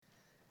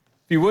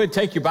If you would,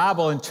 take your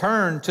Bible and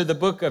turn to the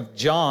book of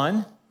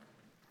John,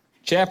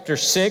 chapter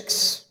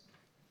 6.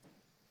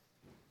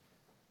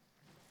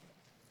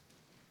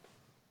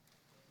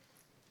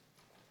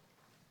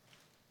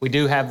 We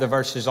do have the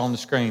verses on the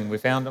screen. We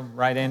found them,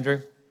 right,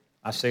 Andrew?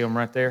 I see them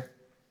right there.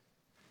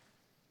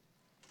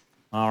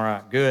 All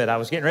right, good. I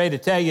was getting ready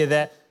to tell you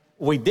that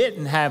we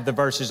didn't have the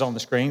verses on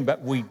the screen,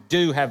 but we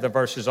do have the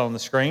verses on the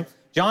screen.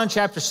 John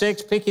chapter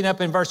 6, picking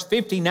up in verse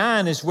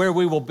 59 is where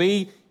we will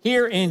be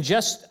here in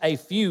just a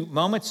few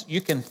moments.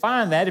 You can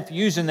find that if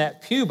you're using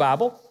that Pew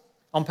Bible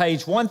on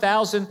page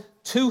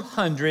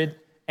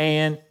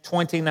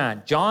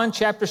 1229. John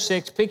chapter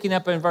 6, picking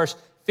up in verse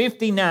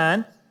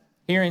 59.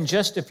 Here in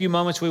just a few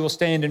moments, we will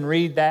stand and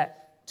read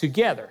that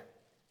together.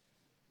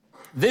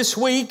 This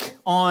week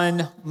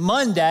on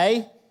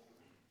Monday,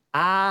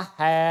 I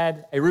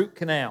had a root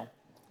canal.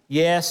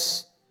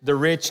 Yes, the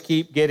rich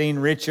keep getting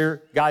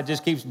richer. God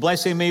just keeps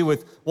blessing me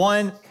with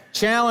one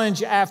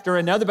challenge after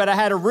another, but I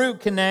had a root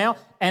canal,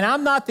 and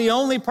I'm not the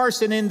only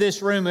person in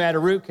this room who had a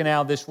root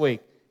canal this week.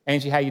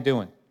 Angie, how you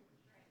doing?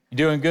 You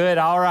doing good?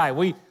 All right.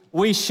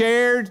 We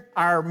shared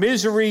our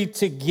misery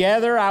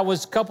together. I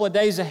was a couple of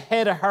days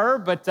ahead of her,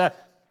 but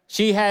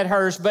she had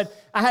hers. But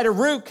I had a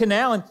root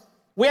canal, and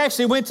we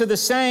actually went to the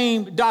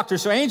same doctor.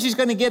 So Angie's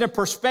going to get a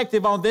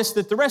perspective on this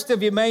that the rest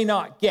of you may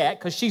not get,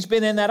 because she's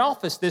been in that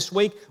office this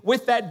week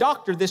with that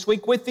doctor this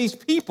week, with these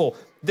people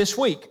this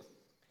week.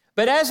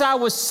 But as I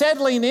was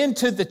settling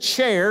into the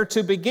chair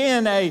to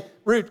begin a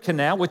root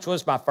canal, which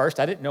was my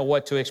first, I didn't know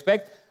what to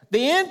expect, the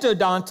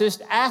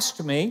endodontist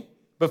asked me,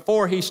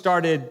 before he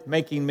started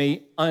making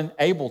me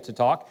unable to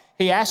talk,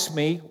 he asked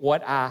me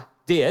what I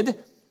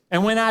did.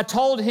 And when I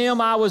told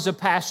him I was a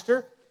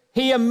pastor,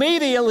 he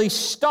immediately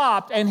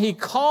stopped and he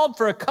called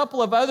for a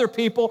couple of other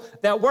people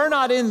that were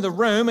not in the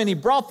room, and he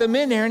brought them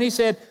in there and he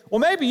said, well,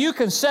 maybe you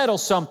can settle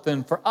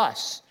something for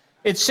us.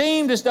 It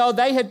seemed as though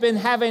they had been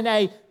having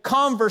a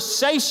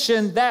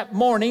conversation that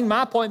morning.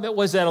 My appointment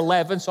was at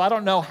 11, so I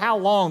don't know how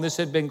long this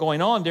had been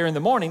going on during the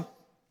morning.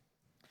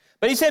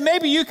 But he said,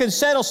 maybe you can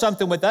settle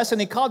something with us.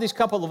 And he called these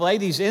couple of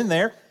ladies in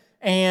there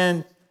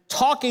and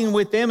talking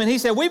with them. And he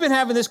said, we've been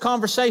having this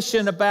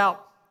conversation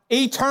about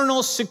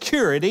eternal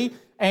security,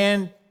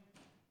 and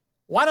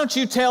why don't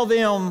you tell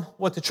them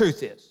what the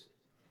truth is?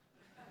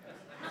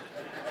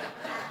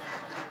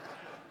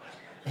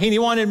 He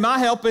wanted my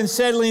help in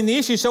settling the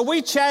issue. So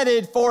we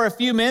chatted for a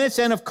few minutes,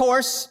 and of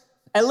course,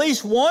 at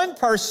least one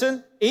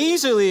person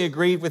easily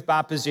agreed with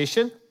my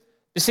position.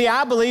 You see,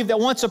 I believe that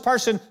once a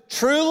person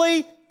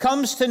truly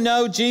comes to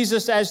know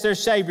Jesus as their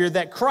Savior,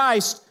 that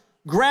Christ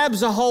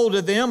grabs a hold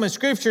of them, and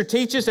Scripture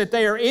teaches that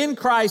they are in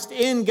Christ,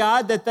 in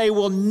God, that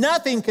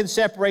nothing can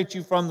separate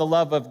you from the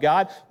love of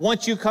God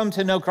once you come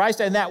to know Christ,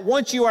 and that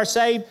once you are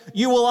saved,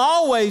 you will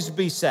always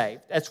be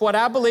saved. That's what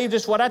I believe.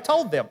 That's what I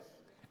told them.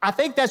 I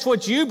think that's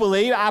what you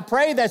believe. I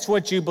pray that's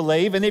what you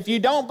believe. And if you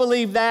don't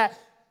believe that,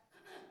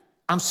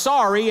 I'm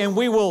sorry, and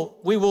we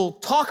will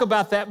talk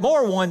about that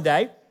more one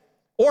day.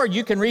 Or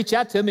you can reach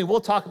out to me.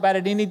 We'll talk about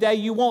it any day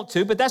you want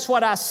to. But that's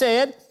what I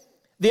said.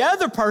 The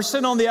other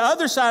person on the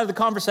other side of the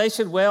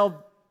conversation,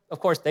 well, of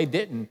course, they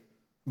didn't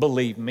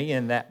believe me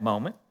in that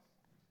moment.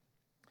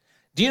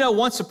 Do you know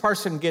once a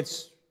person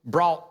gets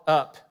brought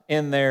up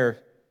in their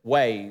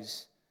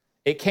ways,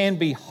 it can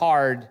be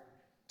hard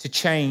to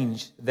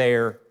change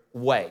their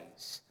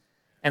ways.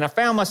 And I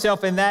found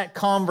myself in that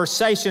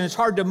conversation. It's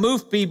hard to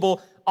move people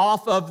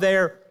off of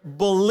their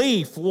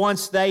belief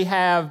once they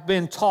have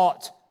been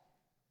taught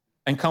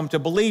and come to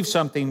believe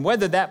something.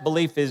 Whether that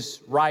belief is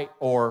right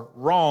or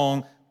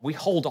wrong, we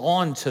hold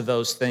on to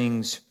those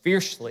things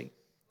fiercely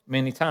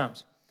many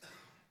times.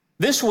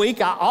 This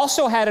week, I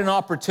also had an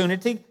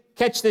opportunity,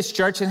 catch this,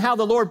 church, and how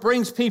the Lord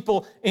brings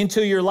people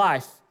into your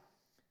life.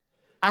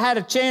 I had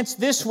a chance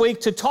this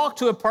week to talk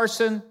to a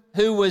person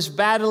who was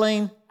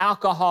battling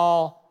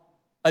alcohol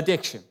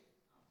addiction.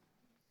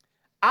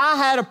 I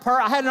had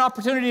an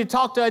opportunity to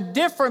talk to a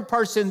different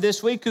person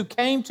this week who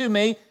came to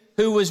me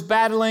who was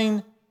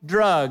battling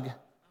drug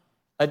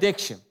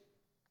addiction.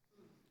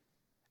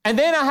 And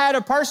then I had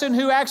a person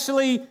who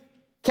actually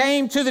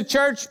came to the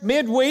church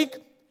midweek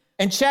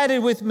and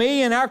chatted with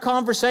me, and our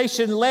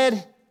conversation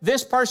led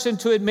this person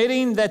to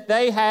admitting that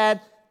they had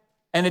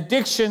an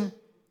addiction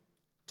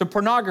to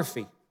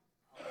pornography.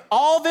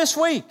 All this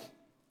week.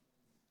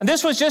 And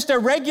this was just a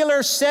regular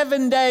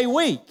 7-day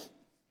week.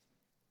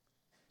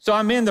 So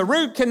I'm in the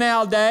root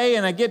canal day,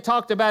 and I get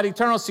talked about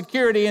eternal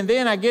security, and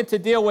then I get to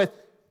deal with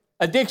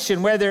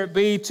addiction, whether it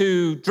be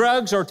to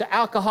drugs or to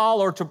alcohol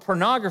or to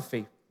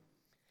pornography.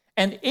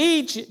 And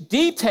each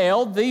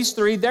detailed, these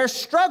three, their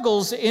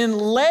struggles in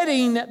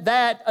letting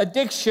that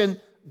addiction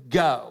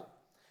go.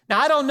 Now,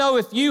 I don't know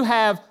if you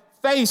have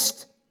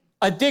faced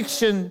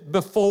addiction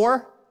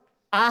before.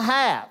 I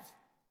have.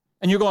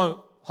 And you're going,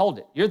 hold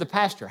it, you're the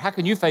pastor. How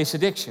can you face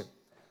addiction?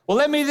 Well,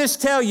 let me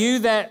just tell you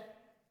that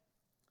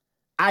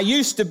I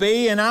used to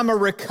be, and I'm a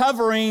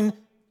recovering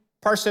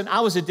person.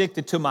 I was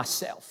addicted to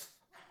myself.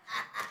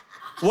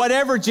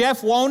 Whatever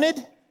Jeff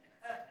wanted,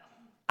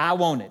 I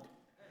wanted.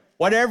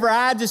 Whatever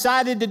I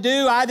decided to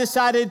do, I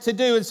decided to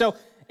do. And so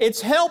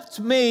it's helped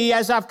me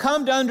as I've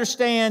come to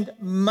understand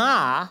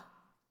my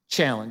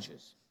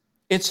challenges.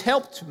 It's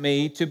helped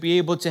me to be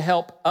able to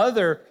help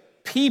other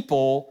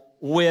people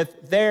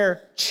with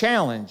their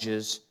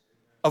challenges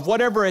of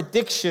whatever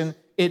addiction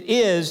it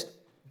is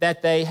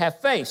that they have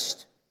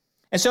faced.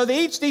 And so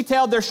they each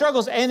detailed their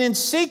struggles, and in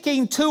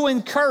seeking to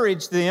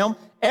encourage them,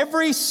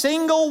 every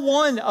single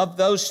one of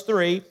those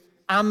three,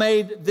 I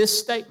made this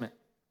statement.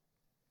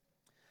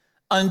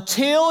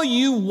 Until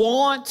you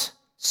want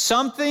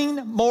something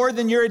more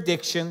than your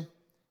addiction,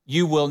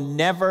 you will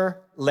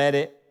never let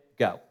it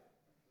go.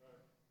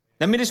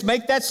 Let me just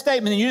make that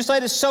statement, and you just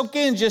let it soak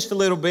in just a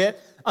little bit.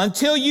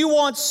 Until you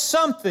want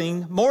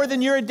something more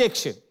than your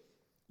addiction,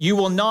 you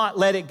will not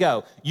let it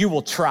go. You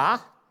will try.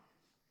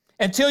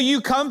 Until you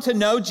come to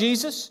know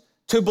Jesus,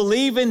 to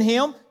believe in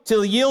Him,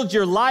 to yield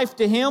your life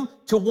to Him,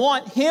 to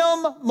want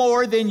Him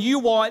more than you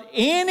want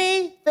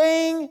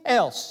anything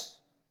else,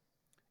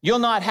 you'll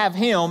not have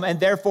Him, and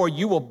therefore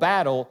you will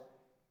battle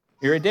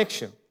your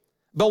addiction.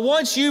 But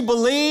once you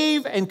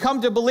believe and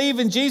come to believe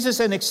in Jesus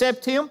and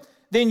accept Him,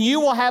 then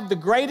you will have the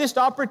greatest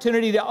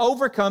opportunity to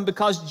overcome,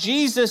 because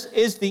Jesus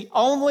is the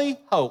only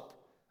hope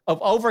of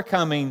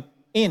overcoming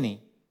any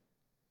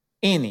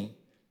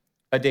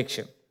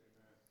addiction.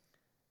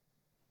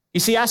 You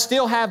see, I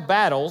still have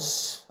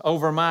battles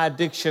over my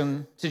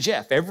addiction to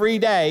Jeff. Every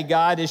day,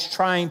 God is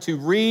trying to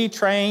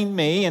retrain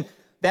me, and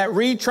that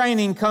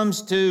retraining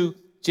comes to,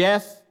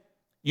 Jeff,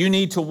 you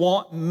need to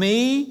want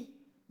me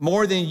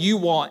more than you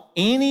want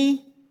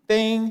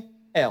anything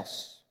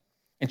else.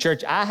 And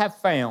church, I have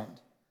found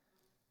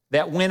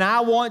that when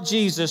I want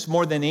Jesus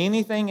more than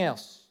anything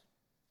else,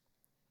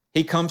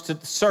 He comes to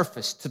the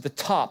surface, to the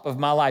top of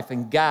my life,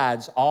 and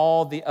guides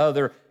all the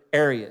other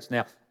areas.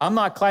 Now, I'm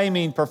not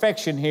claiming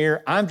perfection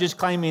here. I'm just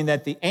claiming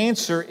that the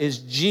answer is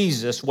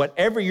Jesus,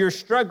 whatever you're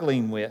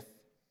struggling with,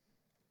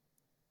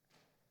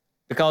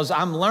 because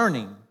I'm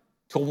learning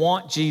to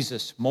want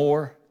Jesus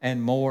more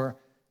and more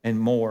and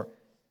more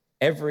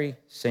every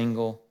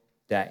single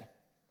day.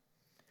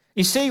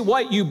 You see,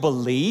 what you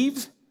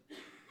believe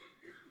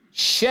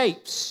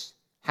shapes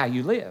how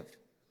you live.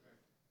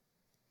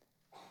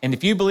 And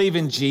if you believe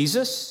in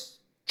Jesus,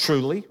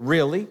 truly,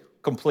 really,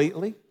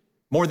 completely,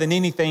 more than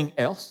anything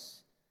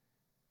else,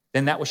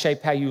 then that will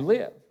shape how you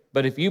live.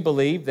 But if you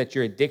believe that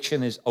your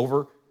addiction is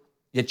over,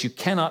 that you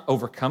cannot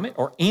overcome it,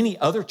 or any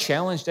other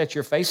challenge that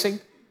you're facing,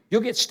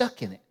 you'll get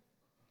stuck in it.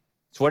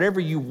 It's whatever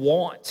you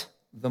want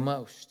the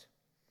most.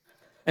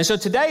 And so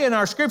today in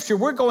our scripture,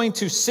 we're going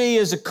to see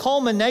as a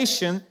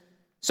culmination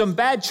some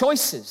bad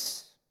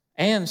choices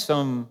and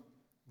some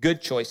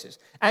good choices.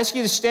 I ask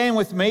you to stand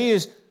with me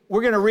as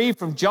we're going to read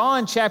from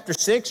John chapter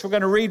 6. We're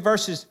going to read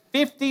verses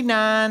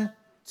 59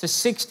 to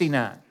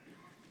 69.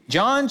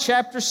 John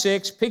chapter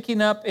 6,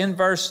 picking up in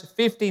verse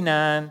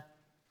 59,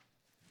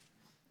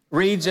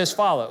 reads as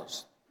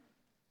follows.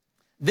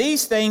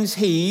 These things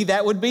He,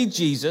 that would be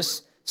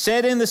Jesus,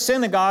 said in the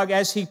synagogue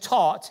as He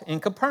taught in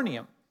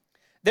Capernaum.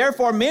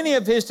 Therefore, many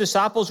of His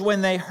disciples,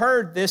 when they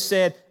heard this,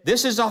 said,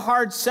 This is a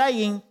hard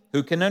saying.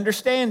 Who can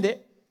understand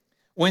it?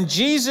 When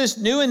Jesus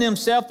knew in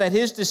Himself that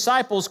His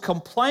disciples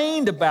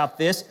complained about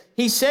this,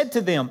 He said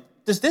to them,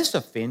 Does this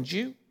offend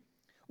you?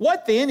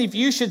 What then if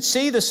you should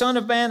see the Son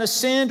of Man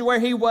ascend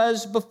where He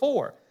was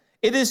before?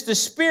 It is the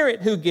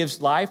Spirit who gives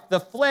life. The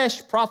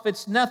flesh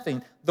profits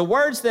nothing. The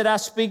words that I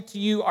speak to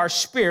you are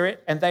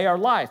spirit, and they are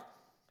life.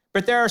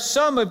 But there are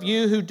some of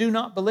you who do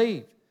not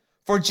believe.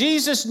 For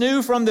Jesus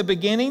knew from the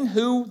beginning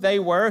who they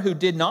were who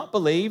did not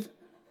believe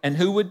and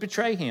who would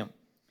betray Him.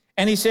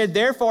 And He said,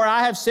 Therefore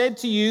I have said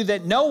to you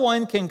that no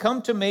one can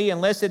come to me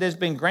unless it has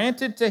been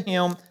granted to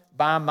him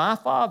by my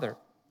Father.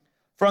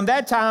 From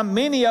that time,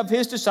 many of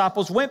His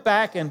disciples went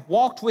back and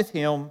walked with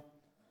Him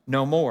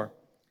no more.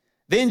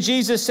 Then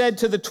Jesus said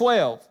to the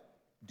 12,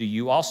 Do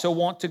you also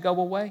want to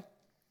go away?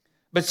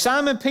 But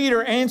Simon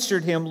Peter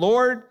answered Him,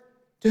 Lord,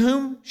 to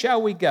whom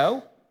shall we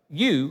go?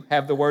 You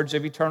have the words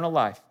of eternal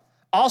life.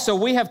 Also,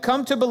 we have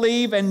come to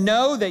believe and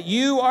know that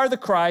You are the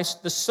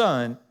Christ, the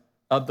Son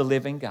of the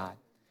living God.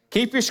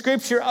 Keep your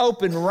scripture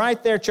open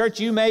right there,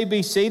 church. You may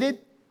be seated.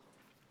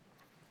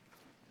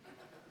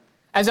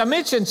 As I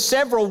mentioned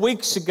several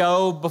weeks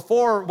ago,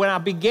 when I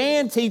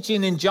began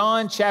teaching in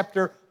John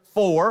chapter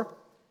 4,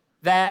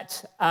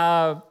 that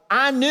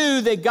I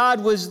knew that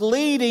God was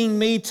leading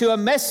me to a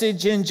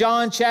message in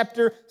John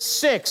chapter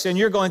 6. And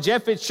you're going,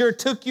 Jeff, it sure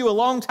took you a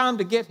long time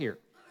to get here.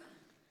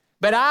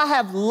 But I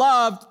have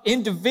loved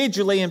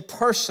individually and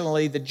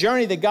personally the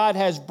journey that God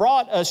has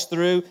brought us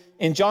through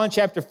in John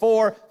chapter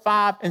 4,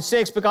 5, and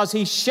 6, because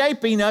He's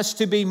shaping us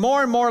to be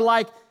more and more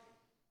like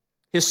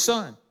His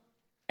Son,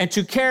 and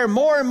to care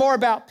more and more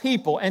about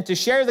people, and to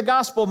share the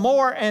gospel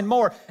more and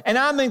more. And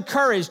I'm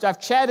encouraged.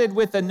 I've chatted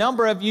with a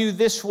number of you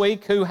this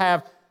week who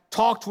have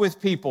talked with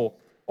people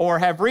or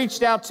have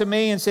reached out to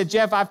me and said,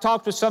 Jeff, I've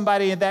talked with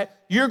somebody and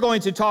that you're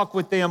going to talk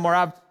with them,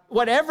 or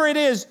whatever it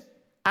is.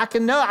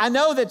 I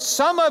know that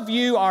some of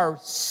you are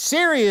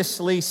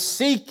seriously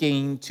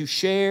seeking to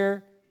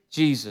share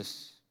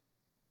Jesus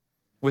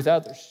with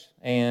others.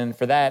 And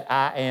for that,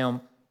 I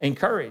am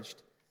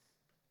encouraged.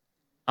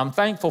 I'm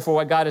thankful for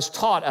what God has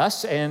taught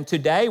us, and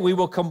today we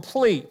will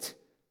complete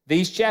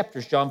these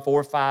chapters, John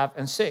 4, 5,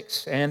 and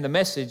 6, and the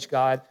message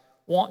God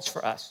wants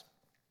for us.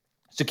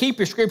 So keep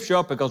your scripture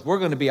up because we're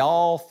going to be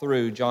all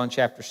through John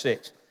chapter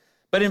 6.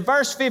 But in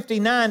verse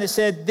 59, it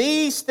said,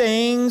 "These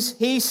things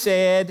he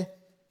said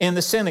in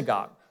the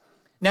synagogue."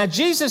 Now,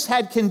 Jesus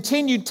had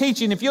continued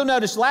teaching. If you'll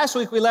notice, last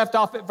week we left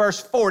off at verse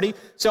 40,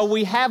 so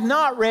we have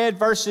not read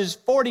verses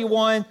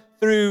 41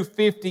 through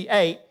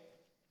 58.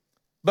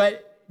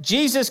 But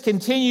Jesus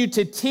continued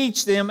to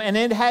teach them, and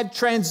it had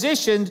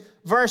transitioned,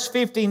 verse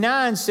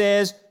 59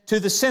 says, to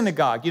the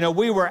synagogue. You know,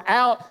 we were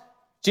out,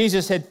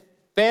 Jesus had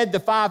fed the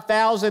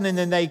 5,000, and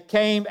then they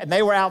came, and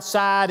they were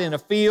outside in a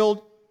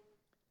field,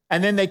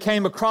 and then they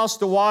came across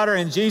the water,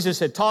 and Jesus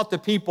had taught the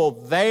people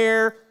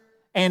there.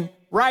 And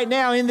right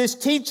now in this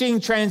teaching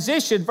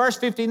transition, verse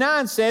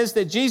 59 says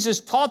that Jesus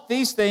taught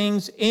these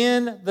things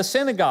in the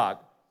synagogue.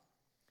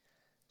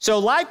 So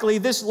likely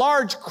this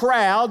large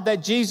crowd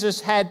that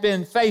Jesus had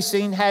been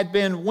facing had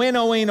been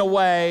winnowing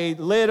away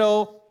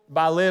little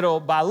by little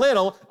by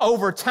little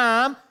over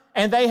time,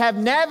 and they have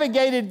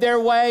navigated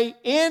their way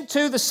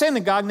into the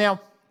synagogue.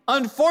 Now,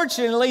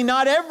 unfortunately,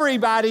 not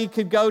everybody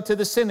could go to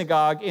the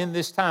synagogue in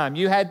this time.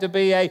 You had to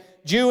be a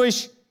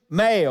Jewish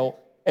male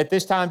at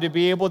this time to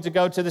be able to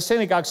go to the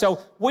synagogue. So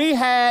we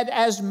had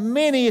as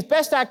many, as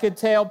best I could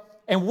tell,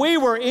 and we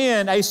were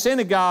in a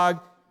synagogue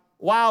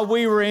while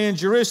we were in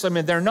Jerusalem,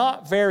 and they're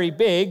not very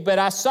big, but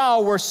I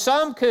saw where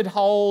some could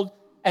hold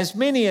as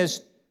many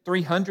as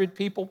 300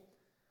 people.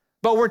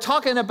 But we're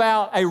talking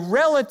about a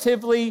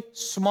relatively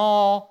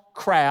small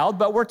crowd,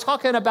 but we're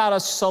talking about a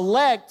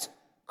select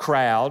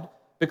crowd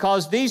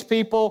because these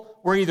people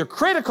were either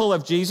critical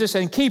of Jesus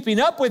and keeping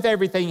up with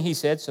everything he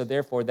said, so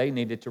therefore they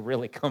needed to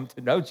really come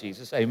to know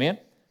Jesus, amen?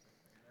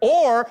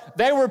 Or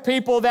they were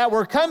people that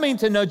were coming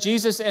to know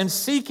Jesus and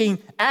seeking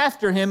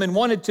after him and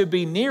wanted to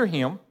be near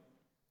him.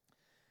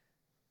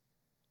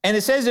 And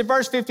it says in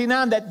verse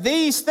 59 that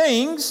these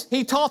things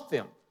he taught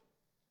them.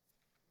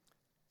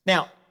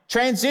 Now,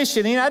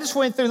 transitioning, I just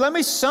went through, let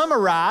me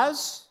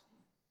summarize.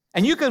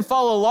 And you can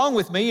follow along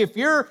with me. If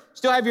you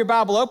still have your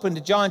Bible open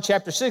to John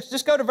chapter 6,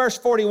 just go to verse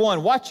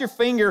 41. Watch your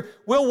finger.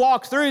 We'll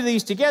walk through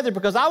these together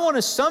because I want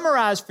to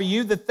summarize for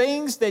you the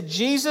things that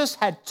Jesus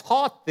had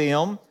taught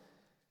them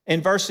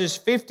in verses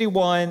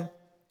 51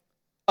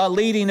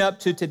 leading up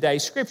to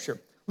today's scripture.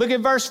 Look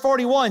at verse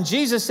 41.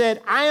 Jesus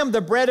said, "I am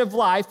the bread of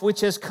life which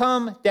has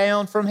come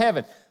down from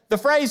heaven." The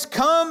phrase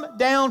 "come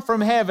down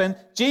from heaven,"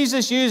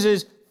 Jesus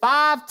uses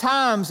 5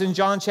 times in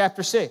John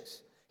chapter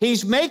 6.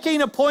 He's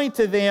making a point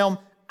to them,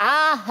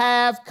 I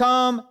have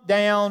come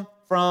down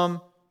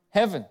from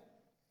heaven.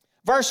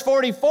 Verse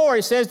 44,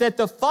 it says that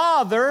the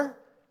Father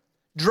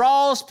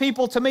draws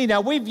people to me.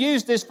 Now, we've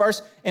used this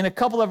verse in a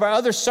couple of our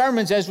other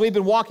sermons as we've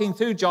been walking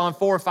through John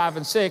 4, 5,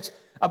 and 6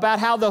 about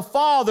how the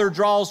Father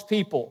draws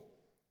people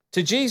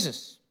to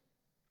Jesus.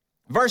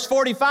 Verse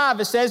 45,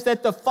 it says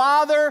that the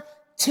Father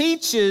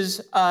teaches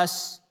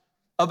us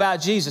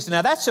about Jesus.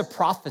 Now, that's a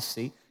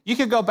prophecy. You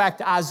could go back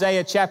to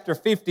Isaiah chapter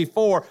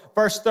 54,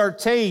 verse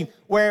 13,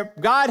 where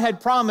God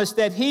had promised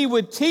that he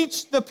would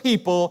teach the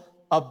people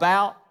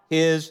about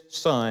his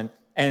Son.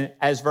 And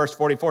as verse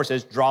 44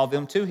 says, draw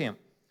them to him.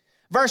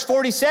 Verse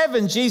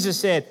 47, Jesus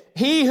said,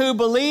 "He who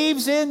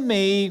believes in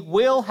me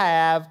will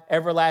have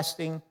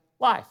everlasting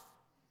life."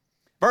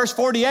 Verse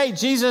 48,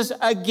 Jesus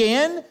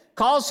again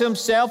calls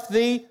himself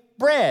the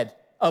bread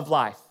of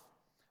life.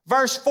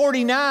 Verse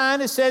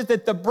 49, it says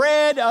that the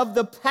bread of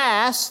the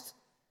past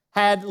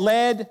had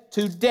led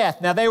to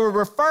death. Now, they were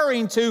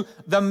referring to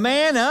the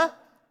manna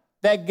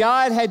that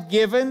God had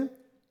given to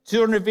the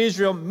children of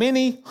Israel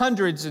many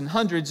hundreds and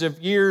hundreds of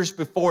years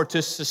before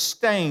to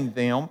sustain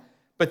them.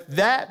 But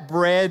that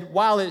bread,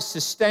 while it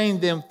sustained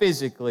them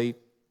physically,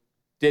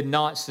 did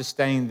not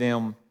sustain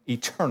them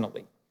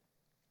eternally.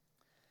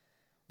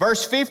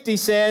 Verse 50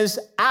 says,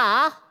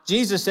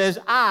 Jesus says,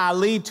 I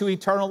lead to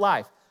eternal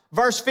life.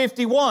 Verse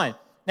 51,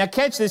 now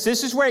catch this.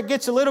 This is where it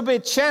gets a little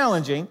bit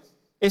challenging.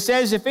 It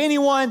says, if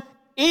anyone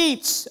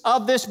eats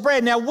of this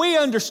bread. Now, we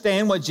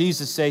understand what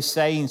Jesus is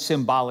saying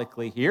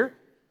symbolically here.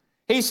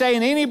 He's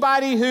saying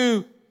anybody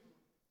who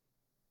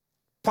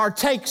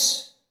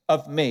partakes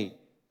of me,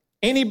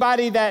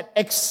 anybody that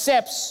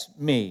accepts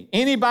me,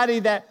 anybody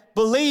that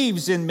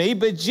believes in me,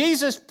 but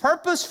Jesus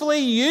purposefully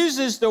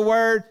uses the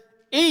word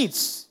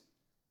eats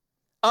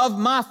of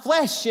my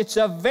flesh. It's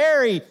a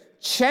very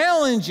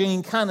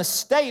challenging kind of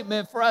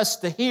statement for us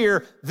to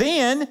hear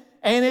then,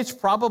 and it's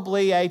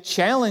probably a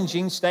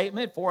challenging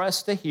statement for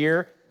us to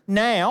hear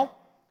now.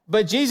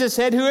 But Jesus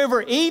said,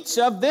 whoever eats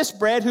of this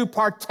bread, who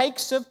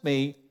partakes of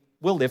me,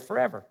 will live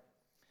forever.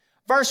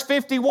 Verse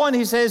 51,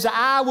 he says,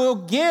 I will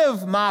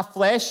give my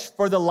flesh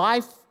for the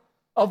life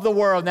of the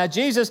world. Now,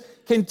 Jesus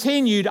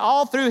continued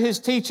all through his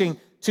teaching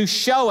to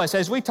show us,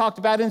 as we talked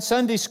about in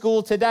Sunday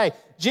school today,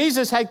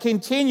 Jesus had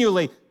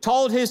continually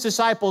told his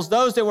disciples,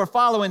 those that were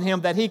following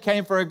him, that he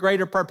came for a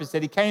greater purpose,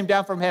 that he came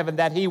down from heaven,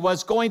 that he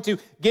was going to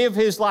give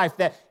his life,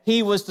 that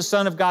he was the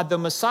Son of God, the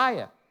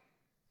Messiah.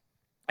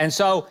 And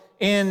so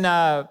in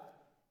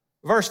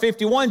verse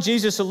 51,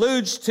 Jesus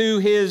alludes to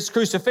his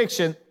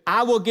crucifixion.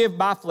 I will give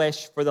my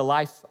flesh for the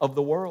life of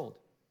the world.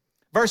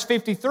 Verse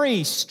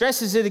 53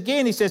 stresses it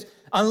again. He says,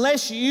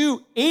 unless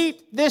you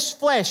eat this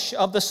flesh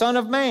of the Son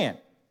of Man,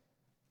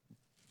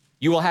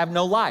 you will have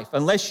no life.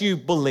 Unless you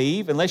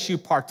believe, unless you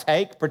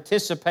partake,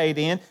 participate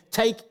in,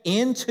 take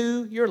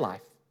into your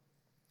life.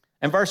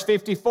 And verse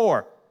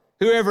 54,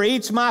 whoever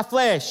eats my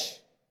flesh,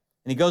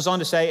 and he goes on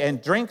to say,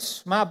 and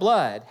drinks my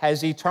blood,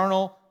 has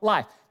eternal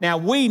life. Now,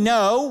 we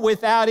know,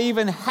 without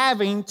even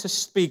having to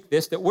speak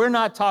this, that we're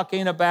not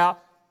talking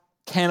about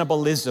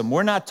cannibalism.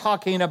 We're not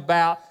talking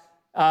about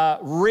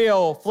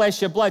real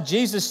flesh and blood.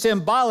 Jesus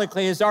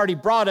symbolically has already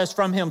brought us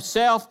from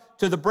himself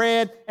to the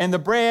bread, and the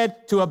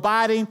bread to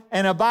abiding,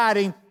 and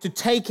abiding to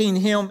taking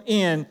him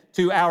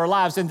into our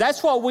lives. And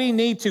that's what we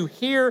need to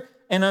hear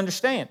and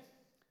understand.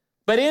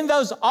 But in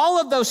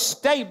all of those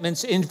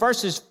statements in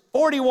verses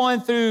 41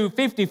 through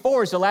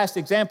 54 is the last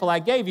example I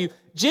gave you,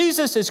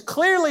 Jesus is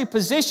clearly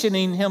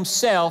positioning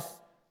himself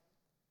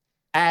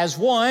as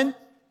one,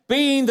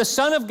 being the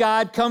Son of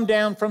God come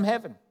down from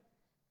heaven.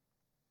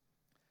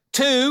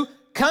 Two,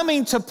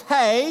 coming to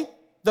pay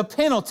the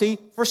penalty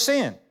for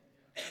sin.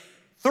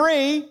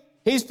 Three,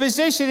 he's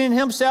positioning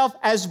himself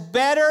as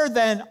better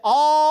than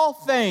all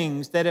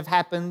things that have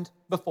happened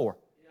before.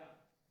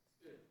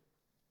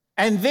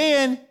 And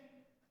then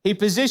he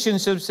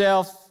positions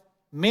himself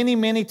many,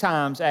 many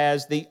times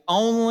as the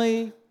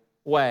only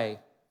way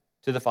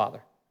to the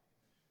Father.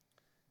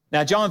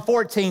 Now, John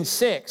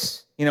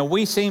 14:6,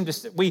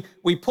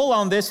 we pull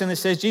on this and it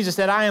says, Jesus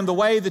said, I am the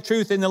way, the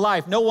truth, and the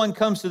life. No one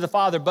comes to the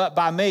Father but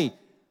by me.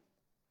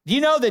 Do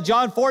you know that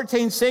John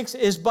 14:6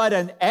 is but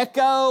an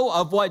echo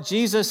of what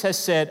Jesus has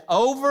said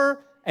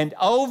over and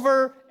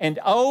over and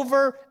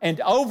over and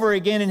over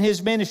again in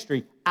his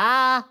ministry?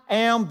 I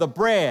am the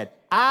bread.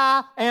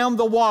 I am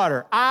the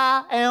water.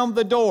 I am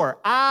the door.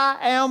 I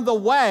am the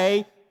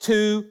way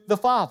to the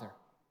Father.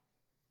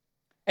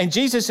 And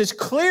Jesus is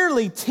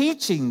clearly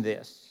teaching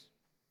this.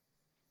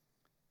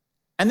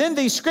 And then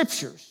these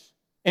scriptures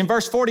in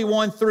verse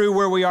 41 through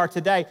where we are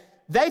today,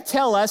 they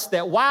tell us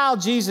that while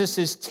Jesus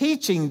is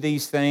teaching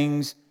these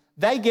things,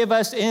 they give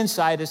us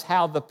insight as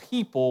how the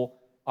people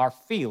are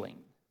feeling.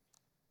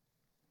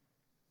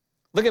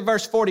 Look at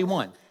verse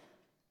 41.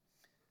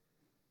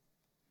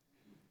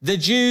 The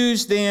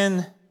Jews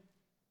then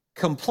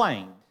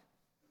complained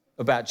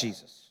about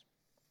Jesus.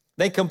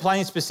 They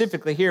complained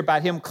specifically here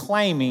about him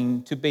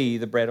claiming to be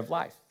the bread of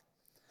life.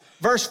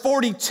 Verse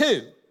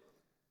 42,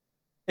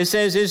 it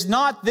says, is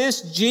not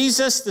this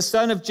Jesus, the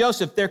son of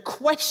Joseph? They're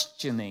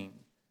questioning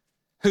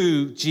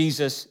who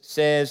Jesus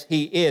says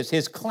he is,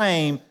 his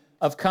claim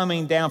of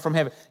coming down from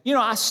heaven.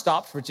 I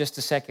stopped for just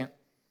a second,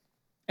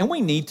 and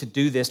we need to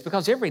do this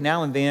because every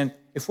now and then,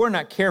 if we're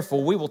not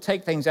careful, we will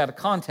take things out of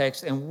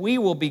context and we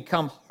will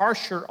become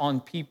harsher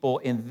on people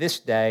in this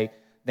day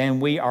than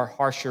we are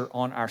harsher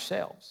on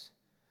ourselves.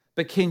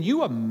 But can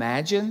you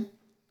imagine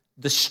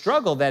the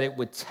struggle that it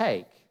would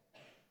take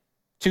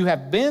to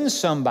have been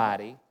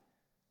somebody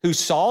who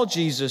saw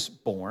Jesus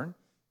born,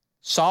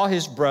 saw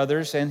his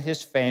brothers and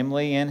his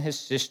family and his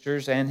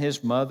sisters and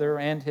his mother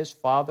and his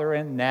father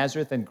in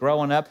Nazareth and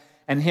growing up,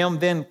 and him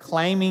then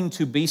claiming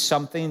to be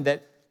something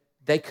that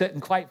they couldn't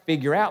quite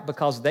figure out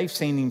because they've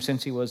seen him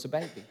since he was a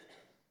baby.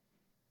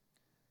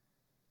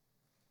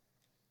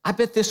 I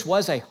bet this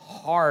was a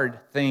hard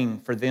thing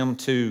for them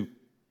to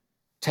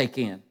take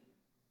in.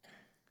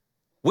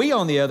 We,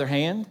 on the other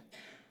hand,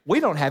 we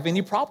don't have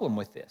any problem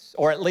with this,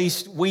 or at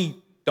least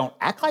we don't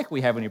act like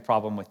we have any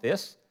problem with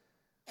this.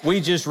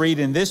 We just read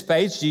in this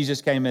page,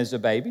 Jesus came as a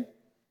baby.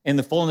 In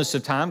the fullness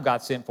of time,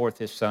 God sent forth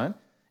his son,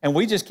 and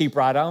we just keep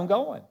right on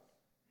going.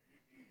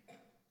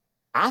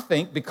 I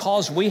think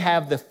because we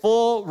have the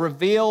full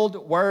revealed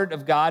word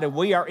of God and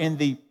we are in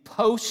the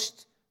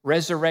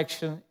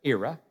post-resurrection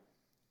era,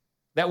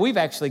 that we've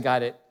actually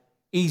got it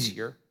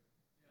easier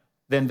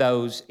than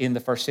those in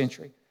the first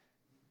century.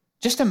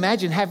 Just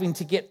imagine having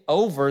to get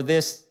over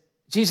this.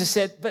 Jesus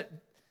said, but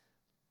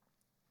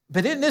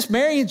isn't this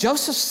Mary and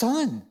Joseph's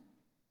son?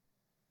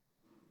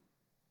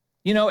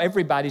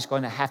 Everybody's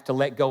going to have to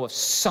let go of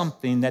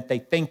something that they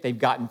think they've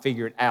gotten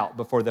figured out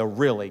before they'll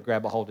really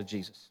grab a hold of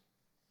Jesus.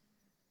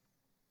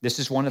 This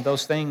is one of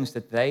those things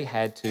that they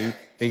had to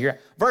figure out.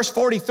 Verse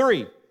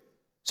 43,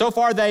 so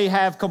far they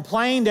have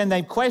complained and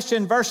they've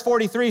questioned. Verse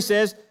 43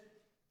 says,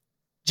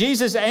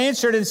 Jesus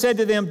answered and said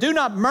to them, do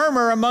not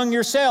murmur among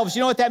yourselves.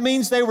 You know what that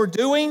means they were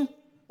doing?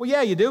 Well,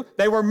 yeah, you do.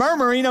 They were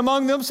murmuring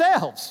among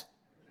themselves.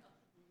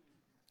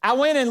 I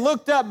went and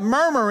looked up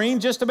murmuring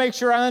just to make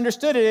sure I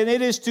understood it, and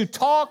it is to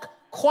talk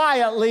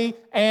quietly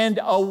and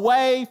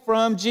away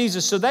from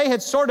Jesus. So they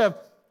had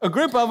a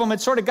group of them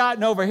had sort of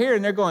gotten over here,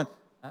 and they're going,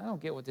 I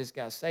don't get what this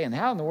guy's saying.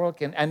 How in the world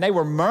and they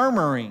were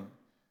murmuring.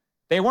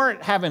 They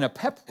weren't having a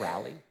pep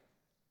rally.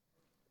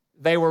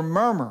 They were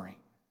murmuring.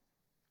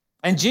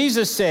 And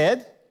Jesus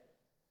said,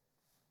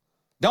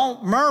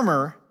 don't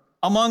murmur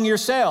among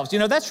yourselves.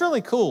 That's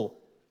really cool.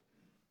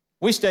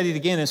 We studied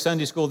again in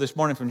Sunday school this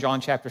morning from John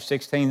chapter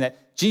 16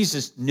 that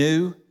Jesus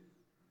knew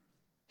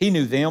He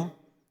knew them.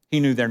 He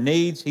knew their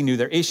needs. He knew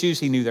their issues.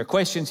 He knew their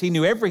questions. He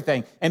knew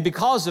everything. And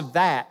because of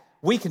that,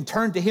 we can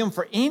turn to Him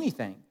for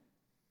anything.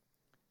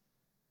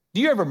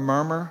 Do you ever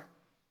murmur?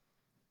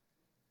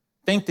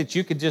 Think that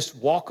you could just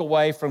walk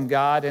away from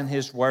God and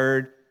His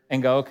Word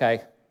and go,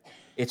 okay,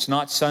 it's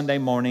not Sunday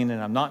morning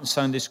and I'm not in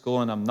Sunday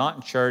school and I'm not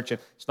in church and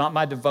it's not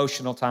my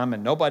devotional time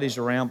and nobody's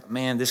around, but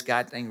man, this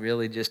God thing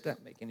really just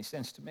doesn't make any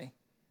sense to me.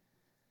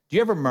 Do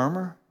you ever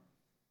murmur?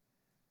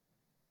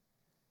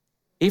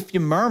 If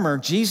you murmur,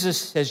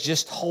 Jesus has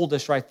just told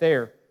us right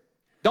there,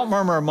 don't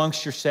murmur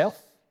amongst yourself.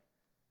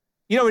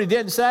 You know what He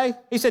didn't say?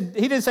 He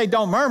didn't say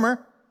don't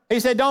murmur. He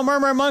said don't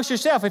murmur amongst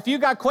yourself. If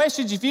you've got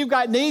questions, if you've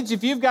got needs,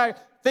 if you've got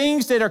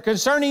things that are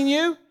concerning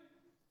you,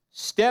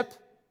 step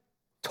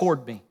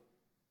toward me.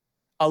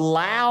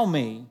 Allow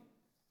me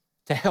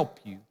to help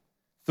you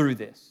through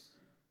this.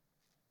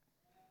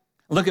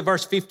 Look at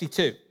verse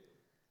 52.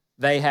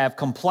 They have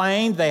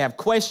complained, they have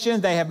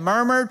questioned, they have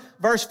murmured.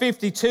 Verse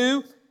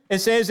 52, it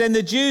says, and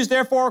the Jews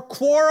therefore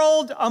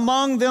quarreled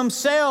among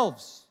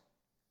themselves.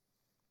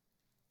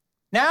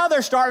 Now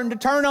they're starting to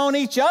turn on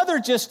each other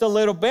just a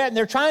little bit, and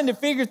they're trying to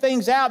figure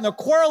things out, and they're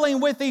quarreling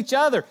with each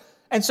other.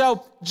 And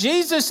so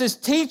Jesus is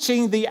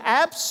teaching the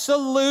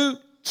absolute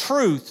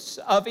truths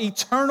of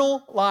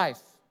eternal life.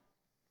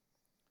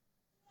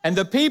 And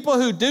the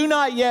people who do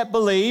not yet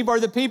believe, or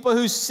the people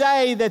who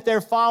say that they're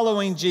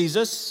following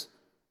Jesus,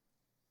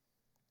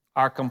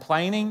 are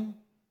complaining,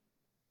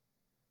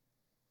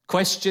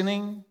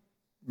 questioning,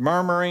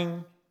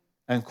 murmuring,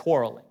 and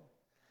quarreling.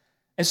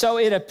 And so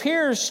it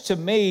appears to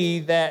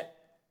me that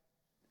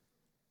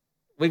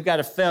we've got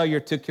a failure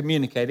to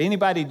communicate.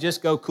 Anybody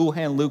just go Cool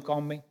Hand Luke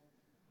on me?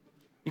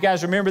 You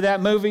guys remember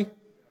that movie?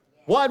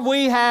 What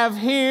we have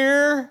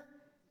here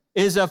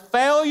is a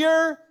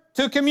failure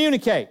to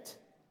communicate.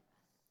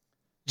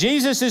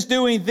 Jesus is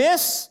doing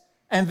this,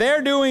 and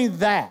they're doing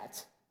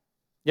that.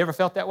 You ever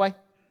felt that way?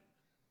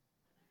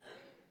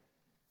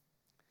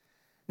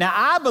 Now,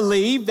 I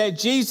believe that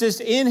Jesus,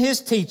 in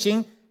His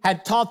teaching,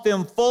 had taught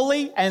them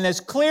fully and as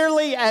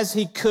clearly as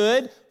He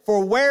could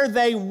for where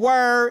they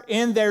were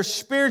in their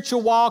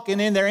spiritual walk and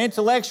in their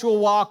intellectual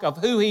walk of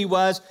who He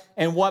was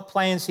and what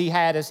plans He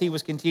had as He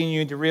was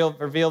continuing to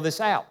reveal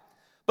this out.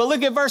 But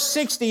look at verse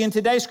 60 in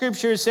today's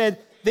scripture. It said,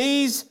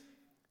 these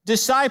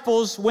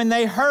disciples, when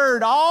they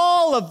heard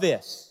all of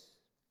this,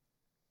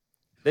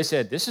 they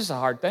said, this is a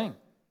hard thing.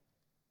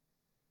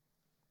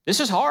 This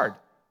is hard.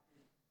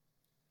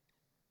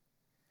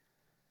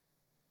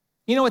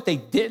 You know what they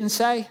didn't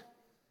say?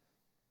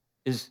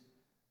 Is,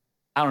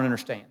 I don't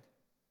understand.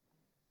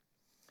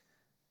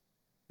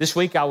 This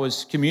week I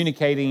was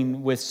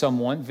communicating with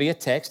someone via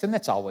text, and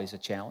that's always a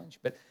challenge,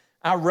 but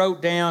I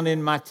wrote down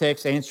in my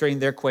text answering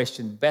their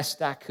question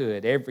best I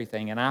could,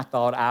 everything, and I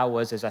thought I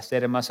was, as I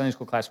said in my Sunday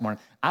school class this morning,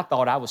 I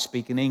thought I was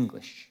speaking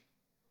English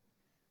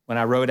when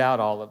I wrote out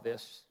all of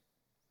this.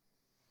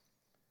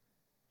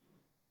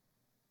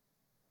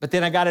 But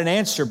then I got an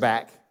answer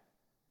back,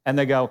 and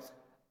they go,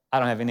 I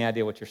don't have any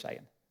idea what you're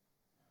saying.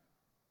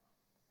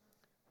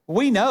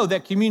 We know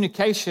that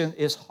communication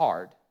is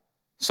hard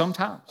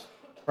sometimes,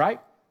 right?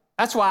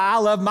 That's why I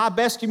love my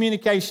best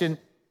communication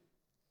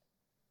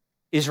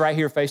is right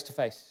here face to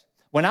face.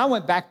 When I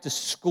went back to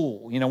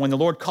school, when the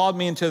Lord called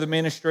me into the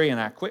ministry and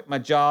I quit my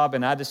job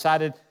and I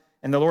decided,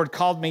 and the Lord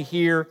called me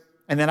here,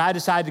 and then I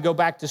decided to go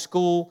back to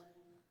school,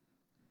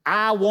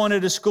 I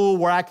wanted a school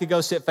where I could go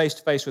sit face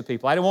to face with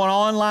people. I didn't want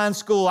online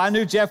school. I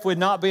knew Jeff would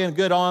not be a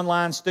good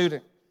online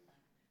student.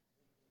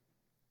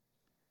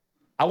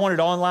 I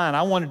wanted online.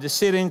 I wanted to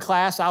sit in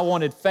class. I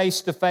wanted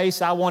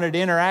face-to-face. I wanted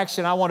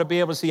interaction. I want to be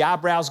able to see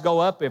eyebrows go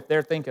up if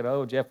they're thinking,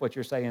 oh, Jeff, what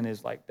you're saying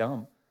is like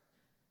dumb.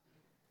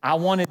 I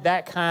wanted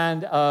that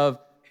kind of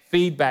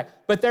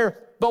feedback. But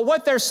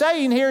what they're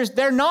saying here is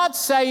they're not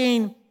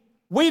saying,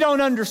 we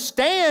don't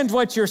understand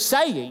what you're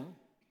saying.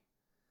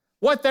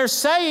 What they're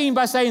saying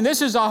by saying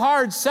this is a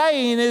hard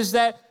saying is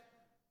that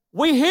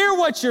we hear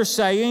what you're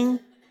saying.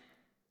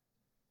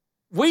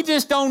 We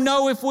just don't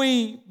know if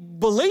we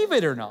believe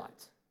it or not.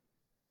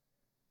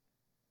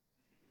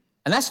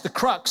 And that's the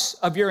crux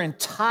of your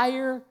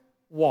entire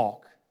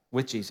walk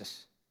with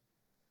Jesus.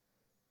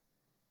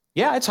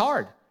 Yeah, it's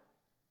hard.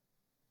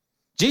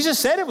 Jesus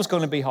said it was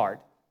going to be hard.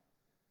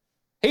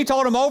 He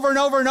told them over and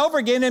over and over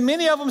again, and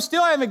many of them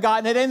still haven't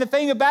gotten it. And the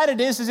thing about it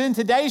is in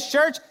today's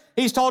church,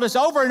 He's told us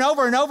over and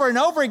over and over and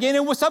over again,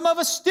 and some of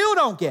us still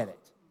don't get it.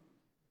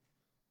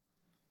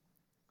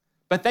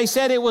 But they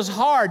said it was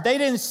hard. They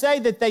didn't say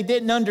that they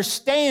didn't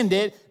understand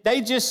it.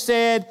 They just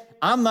said,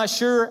 I'm not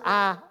sure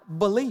I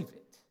believe it.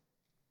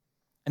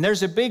 And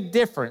there's a big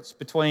difference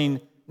between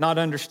not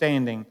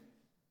understanding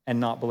and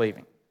not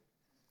believing.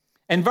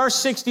 In verse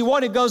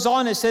 61, it goes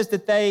on, it says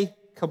that they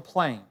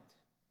complained.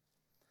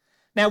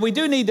 Now, we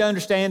do need to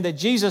understand that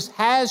Jesus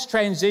has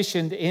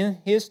transitioned in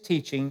His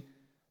teaching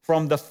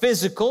from the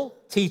physical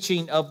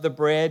teaching of the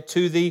bread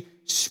to the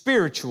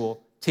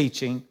spiritual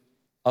teaching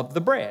of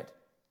the bread,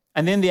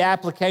 and then the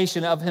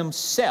application of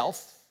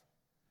Himself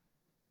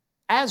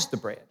as the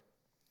bread.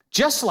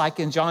 Just like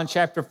in John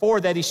chapter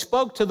 4, that He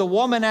spoke to the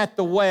woman at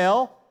the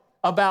well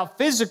about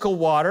physical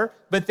water,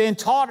 but then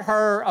taught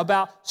her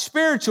about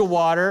spiritual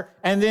water,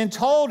 and then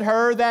told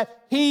her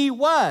that he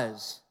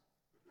was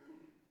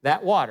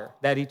that water,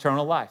 that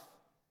eternal life.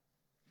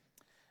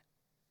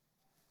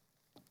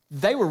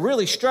 They were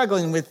really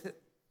struggling with,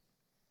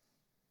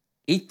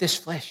 eat this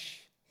flesh.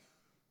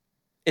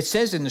 It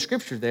says in the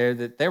scripture there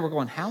that they were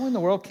going, how in the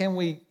world can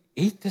we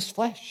eat this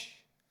flesh?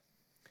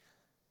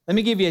 Let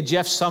me give you a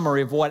Jeff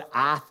summary of what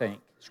I think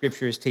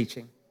scripture is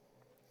teaching.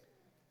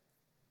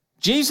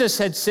 Jesus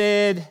had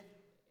said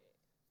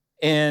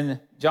in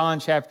John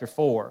chapter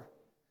 4,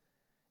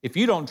 if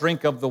you don't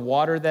drink of the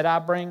water that I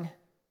bring,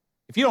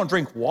 if you don't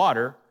drink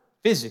water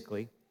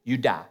physically, you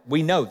die.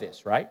 We know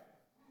this, right?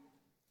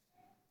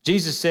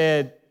 Jesus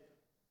said,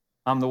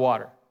 I'm the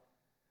water.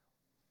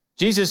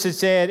 Jesus had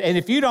said, and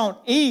if you don't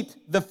eat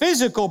the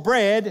physical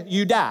bread,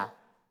 you die.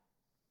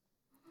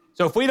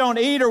 So if we don't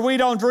eat or we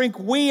don't drink,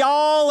 we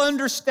all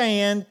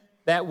understand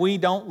that we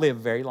don't live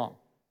very long.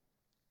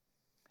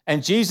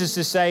 And Jesus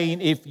is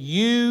saying, if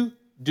you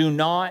do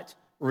not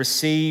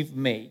receive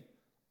me,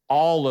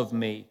 all of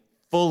me,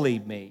 fully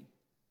me,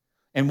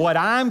 and what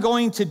I'm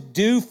going to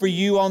do for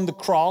you on the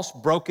cross,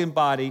 broken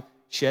body,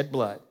 shed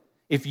blood,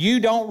 if you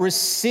don't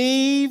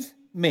receive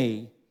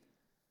me,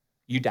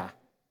 you die.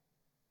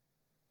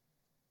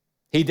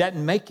 He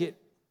doesn't make it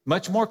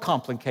much more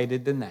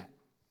complicated than that.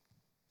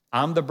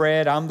 I'm the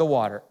bread, I'm the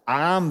water.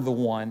 I'm the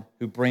one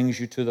who brings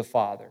you to the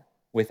Father.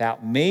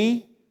 Without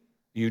me,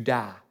 you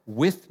die.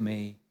 With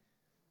me,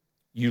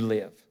 you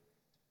live.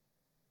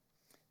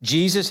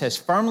 Jesus has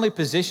firmly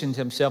positioned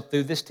himself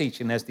through this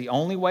teaching as the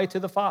only way to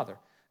the Father,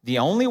 the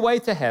only way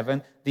to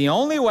heaven, the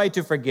only way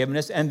to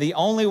forgiveness, and the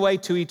only way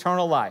to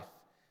eternal life.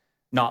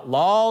 Not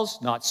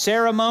laws, not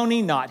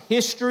ceremony, not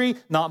history,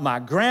 not my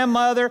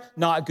grandmother,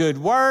 not good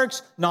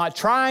works, not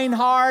trying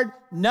hard,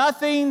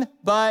 nothing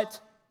but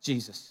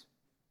Jesus.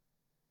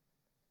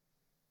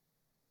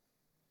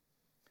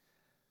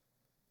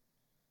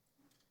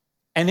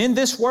 And in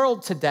this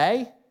world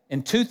today,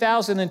 in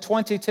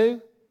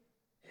 2022,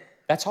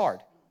 that's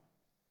hard.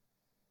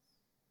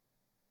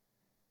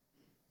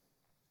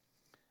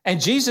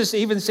 And Jesus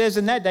even says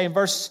in that day, in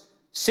verse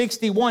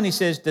 61, he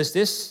says, does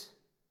this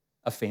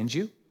offend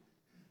you?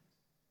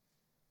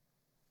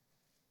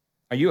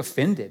 Are you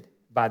offended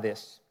by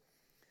this?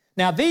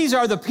 Now, these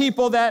are the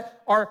people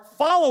that are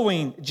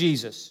following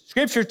Jesus.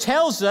 Scripture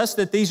tells us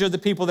that these are the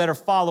people that are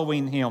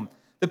following him,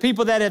 the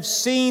people that have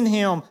seen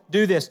him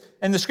do this.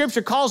 And the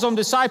Scripture calls them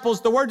disciples.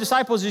 The word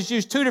disciples is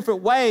used two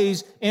different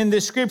ways in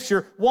this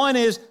Scripture. One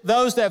is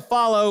those that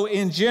follow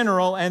in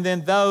general, and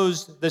then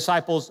those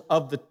disciples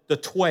of the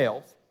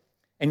 12.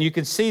 And you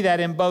can see that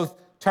in both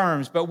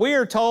terms. But we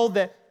are told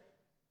that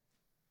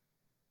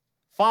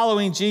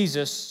following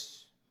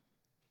Jesus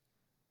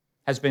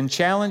has been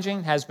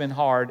challenging, has been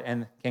hard,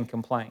 and can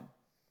complain.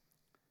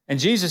 And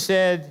Jesus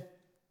said,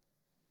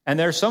 and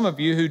there are some of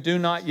you who do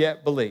not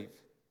yet believe.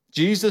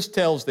 Jesus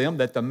tells them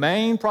that the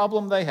main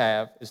problem they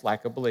have is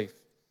lack of belief.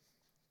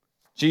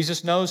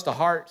 Jesus knows the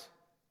heart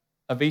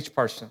of each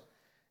person.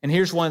 And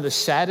here's one of the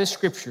saddest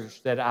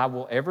scriptures that I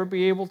will ever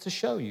be able to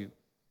show you,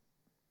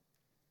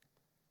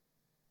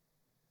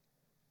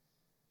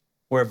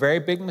 where a very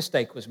big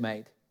mistake was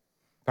made,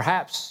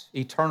 perhaps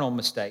eternal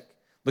mistake.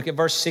 Look at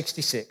verse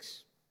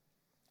 66.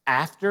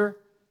 After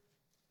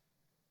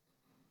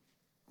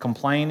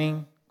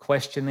complaining,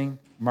 questioning,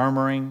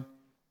 murmuring,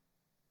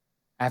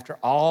 after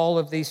all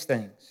of these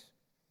things,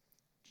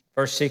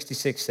 verse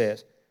 66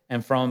 says,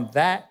 and from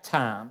that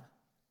time,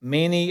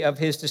 many of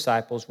his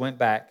disciples went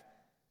back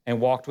and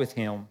walked with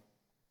him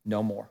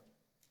no more.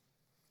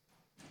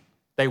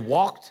 They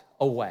walked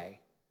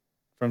away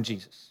from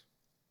Jesus.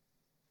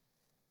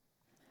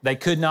 They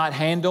could not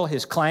handle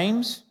his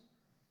claims.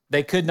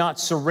 They could not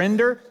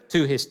surrender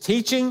to his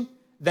teaching.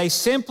 They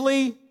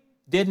simply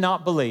did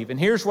not believe. And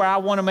here's where I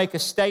want to make a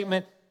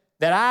statement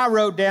that I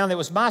wrote down that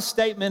was my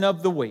statement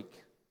of the week.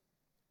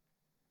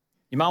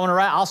 You might want to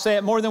write, I'll say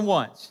it more than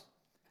once.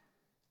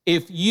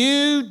 If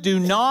you do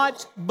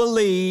not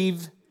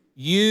believe,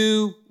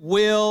 you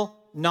will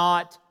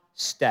not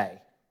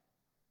stay.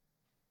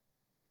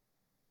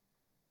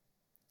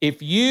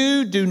 If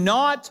you do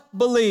not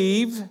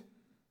believe,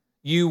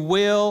 you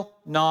will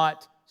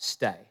not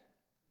stay.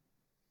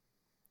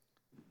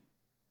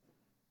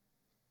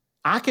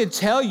 I could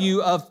tell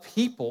you of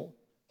people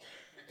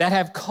that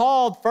have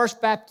called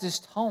First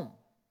Baptist home,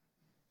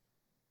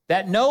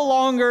 that no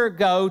longer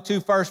go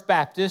to First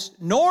Baptist,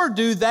 nor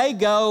do they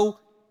go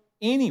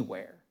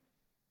anywhere.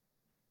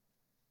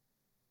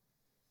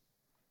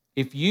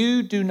 If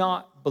you do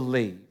not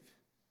believe,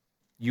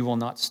 you will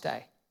not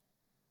stay.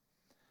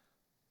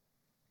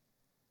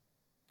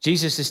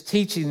 Jesus is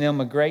teaching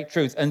them a great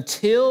truth.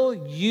 Until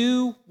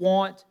you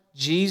want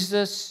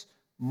Jesus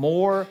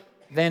more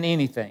than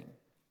anything,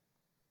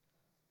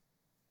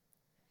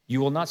 you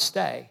will not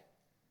stay,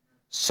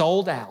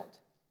 sold out,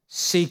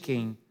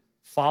 seeking,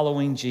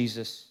 following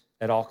Jesus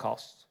at all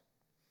costs.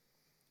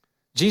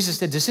 Jesus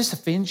said, does this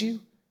offend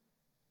you?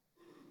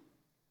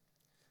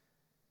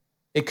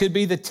 It could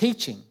be the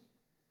teaching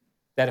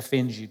that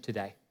offends you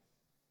today.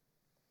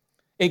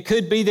 It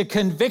could be the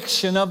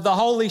conviction of the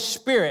Holy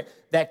Spirit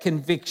that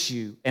convicts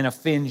you and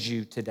offends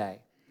you today.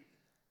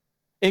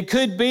 It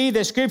could be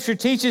that Scripture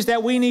teaches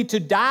that we need to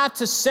die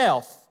to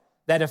self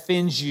that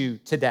offends you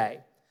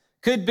today.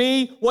 Could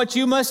be what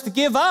you must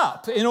give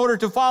up in order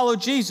to follow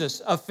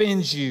Jesus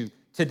offends you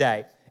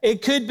today.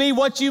 It could be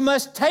what you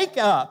must take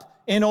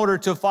up in order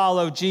to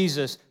follow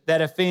Jesus that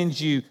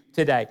offends you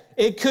today.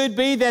 It could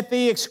be that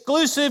the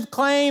exclusive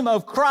claim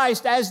of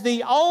Christ as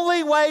the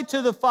only way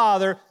to the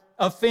Father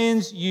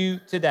offends you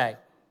today.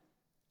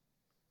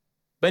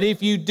 But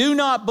if you do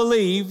not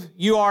believe,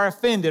 you are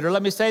offended. Or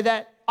let me say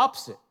that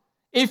opposite.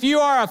 If you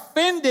are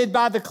offended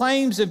by the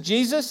claims of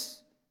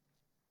Jesus,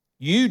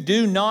 you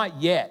do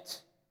not yet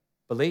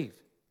believe.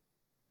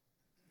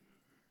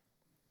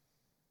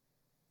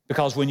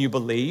 Because when you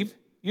believe,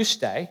 you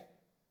stay.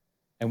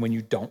 And when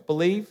you don't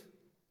believe,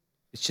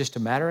 it's just a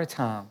matter of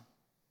time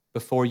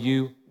before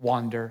you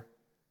wander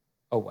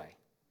away.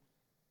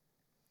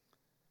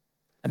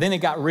 And then it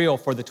got real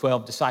for the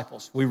 12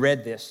 disciples. We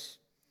read this.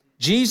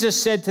 Jesus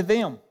said to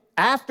them,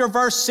 after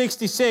verse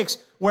 66,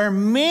 where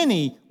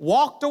many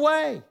walked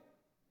away,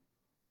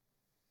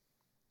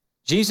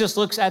 Jesus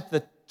looks at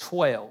the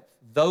 12,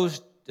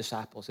 those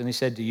disciples, and he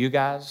said, do you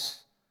guys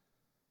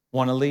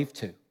want to leave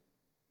too?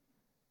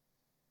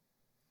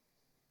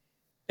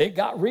 It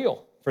got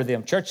real for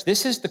them. Church,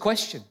 this is the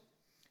question.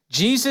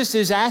 Jesus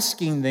is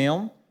asking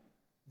them,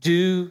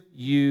 do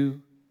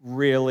you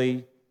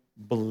really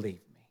believe me?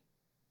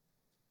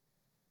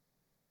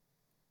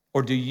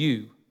 Or do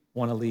you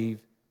want to leave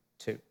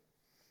too?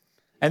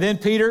 And then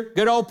Peter,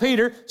 good old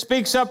Peter,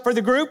 speaks up for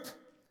the group,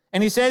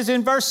 and he says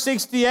in verse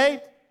 68,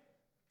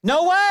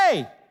 no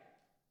way.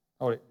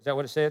 Oh, is that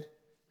what it said?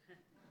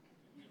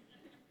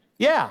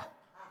 Yeah,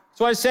 that's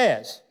what it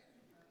says.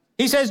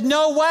 He says,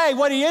 no way.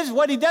 What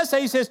he does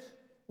say, he says,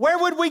 where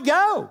would we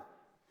go?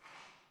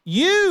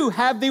 You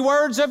have the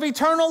words of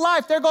eternal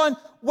life. They're going,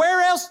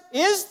 where else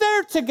is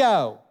there to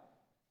go?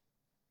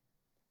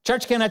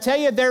 Church, can I tell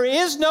you, there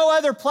is no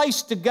other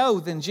place to go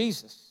than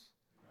Jesus.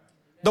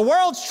 The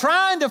world's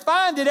trying to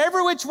find it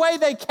every which way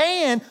they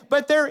can,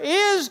 but there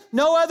is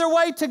no other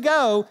way to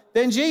go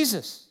than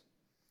Jesus.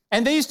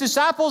 And these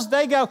disciples,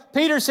 they go,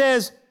 Peter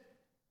says,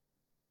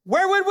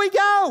 where would we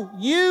go?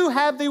 You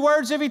have the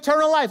words of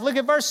eternal life. Look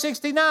at verse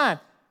 69.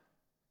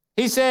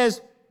 He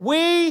says,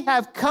 we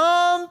have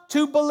come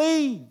to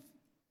believe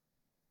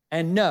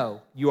and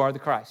know you are the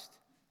Christ.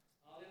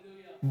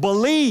 Hallelujah.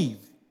 Believe.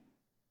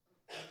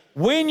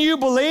 When you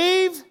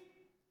believe,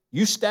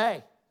 you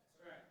stay.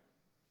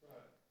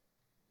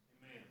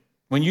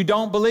 When you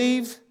don't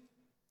believe,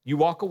 you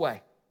walk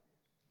away.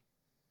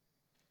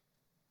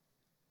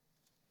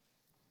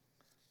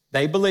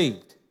 They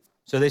believed.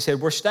 So they said,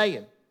 we're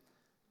staying.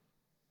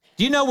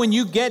 Do you know when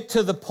you get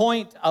to the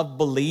point of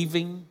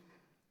believing,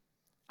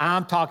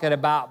 I'm talking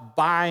about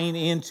buying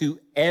into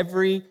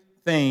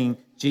everything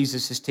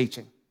Jesus is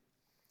teaching.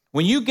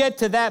 When you get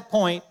to that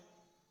point,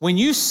 when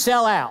you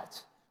sell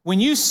out, when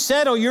you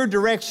settle your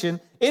direction,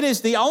 it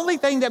is the only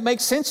thing that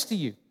makes sense to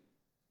you.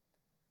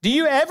 Do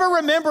you ever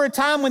remember a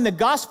time when the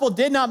gospel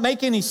did not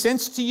make any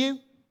sense to you?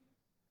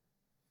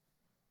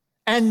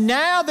 And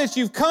now that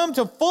you've come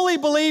to fully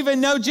believe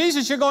and know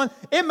Jesus, you're going,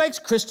 it makes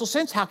crystal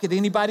sense. How could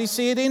anybody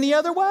see it any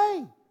other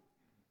way?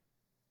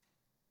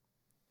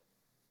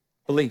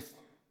 Belief.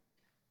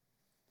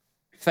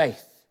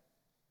 Faith.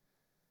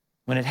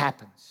 When it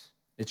happens,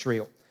 it's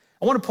real.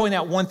 I want to point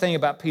out one thing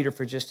about Peter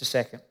for just a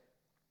second.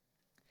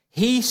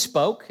 He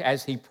spoke,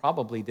 as he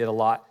probably did a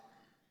lot,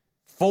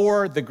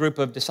 for the group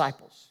of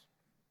disciples.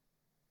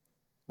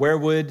 Where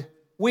would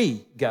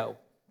we go?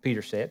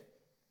 Peter said.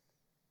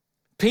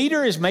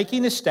 Peter is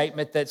making a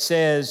statement that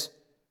says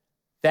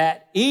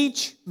that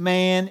each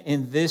man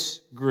in this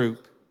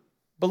group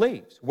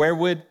believes. Where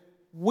would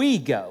we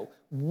go?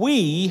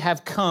 We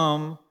have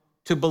come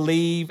to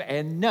believe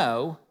and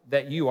know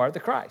that you are the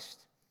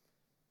Christ.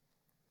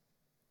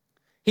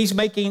 He's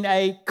making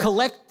a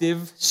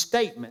collective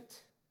statement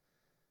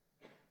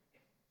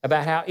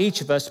about how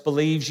each of us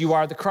believes you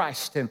are the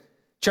Christ. And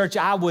church,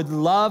 I would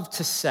love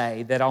to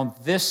say that on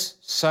this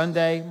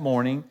Sunday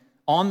morning,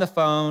 on the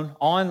phone,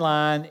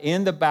 online,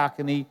 in the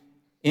balcony,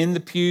 in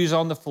the pews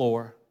on the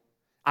floor,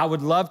 I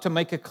would love to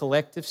make a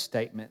collective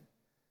statement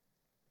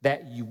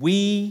that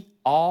we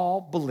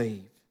all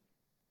believe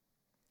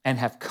and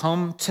have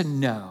come to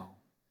know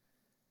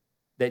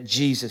that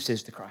Jesus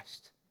is the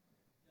Christ.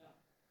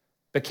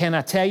 But can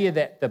I tell you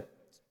that the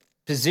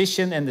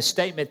position and the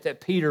statement that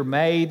Peter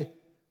made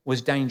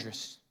was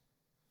dangerous,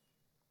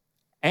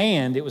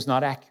 and it was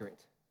not accurate.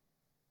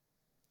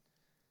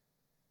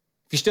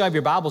 If you still have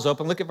your Bibles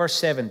open, look at verse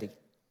 70.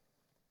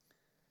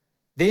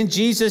 Then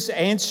Jesus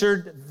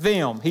answered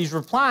them. He's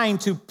replying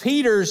to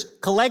Peter's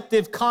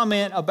collective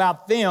comment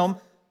about them,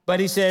 but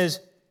he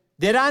says,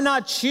 did I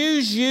not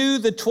choose you,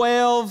 the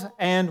 12,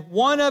 and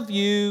one of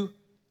you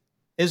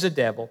is a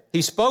devil?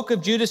 He spoke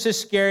of Judas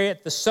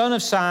Iscariot, the son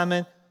of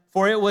Simon,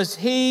 for it was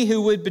he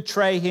who would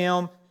betray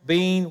him,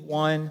 being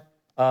one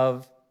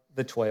of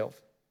the 12.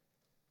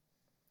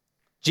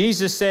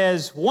 Jesus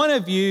says, one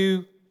of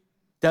you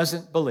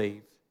doesn't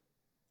believe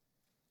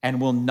and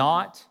will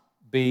not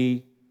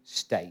be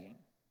staying.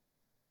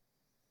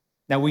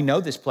 Now, we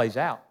know this plays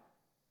out.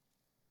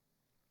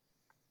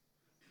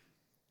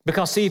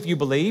 Because, see, if you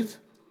believe,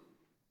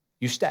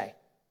 you stay.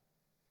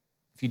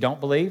 If you don't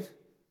believe,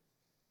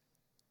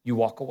 you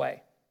walk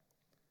away.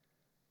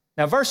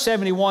 Now, verse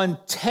 71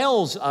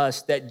 tells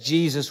us that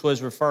Jesus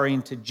was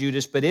referring to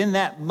Judas, but in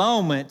that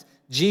moment,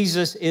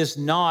 Jesus is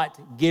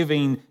not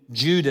giving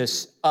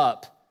Judas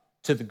up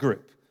to the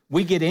group.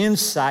 We get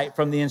insight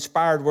from the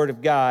inspired word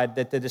of God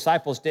that the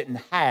disciples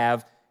didn't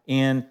have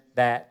in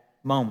that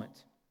moment.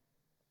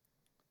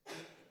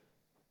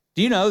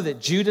 Do you know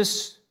that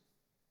Judas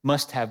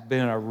must have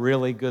been a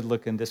really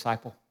good-looking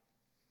disciple?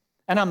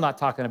 And I'm not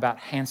talking about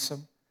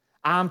handsome.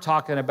 I'm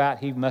talking about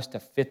he must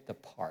have fit the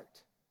part.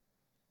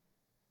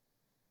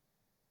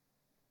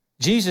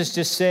 Jesus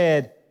just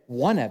said,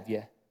 one of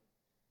you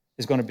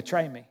is going to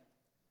betray me.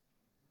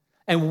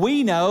 And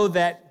we know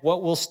that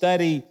what we'll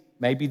study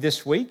maybe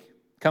this week,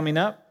 coming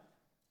up,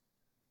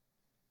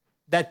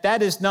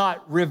 that is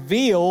not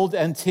revealed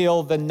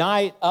until the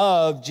night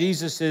of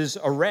Jesus'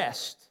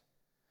 arrest.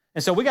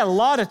 And so we got a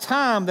lot of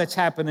time that's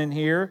happening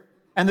here.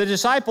 And the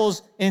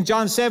disciples in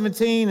John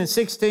 17 and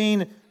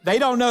 16, they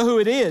don't know who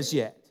it is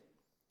yet.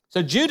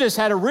 So Judas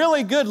had a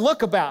really good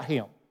look about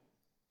him.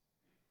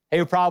 He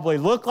would probably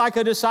look like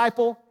a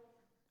disciple,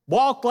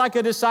 walk like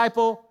a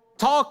disciple,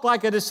 talk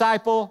like a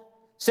disciple,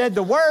 said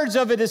the words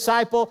of a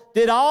disciple,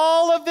 did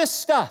all of this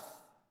stuff.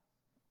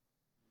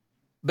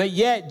 But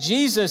yet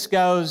Jesus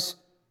goes,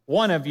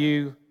 one of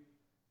you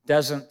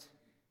doesn't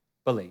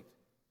believe.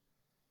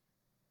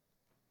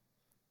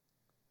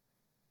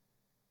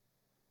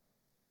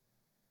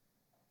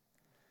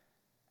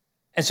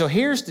 And so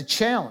here's the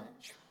challenge.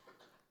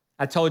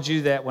 I told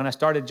you that when I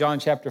started John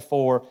chapter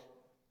 4,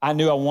 I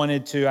knew the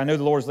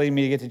Lord was leading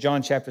me to get to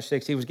John chapter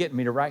 6. He was getting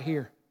me to right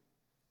here.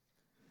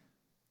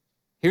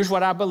 Here's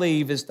what I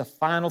believe is the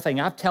final thing.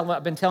 I've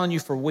been telling you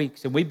for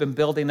weeks, and we've been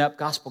building up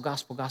gospel,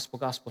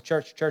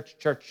 church.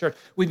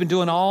 We've been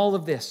doing all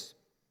of this.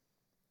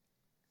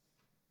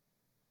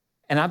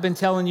 And I've been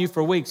telling you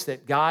for weeks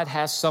that God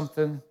has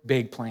something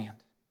big planned.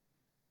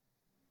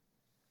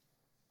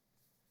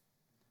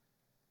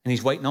 And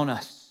He's waiting on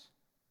us.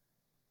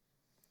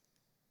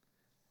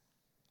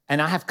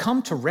 And I have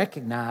come to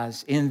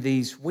recognize in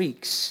these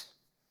weeks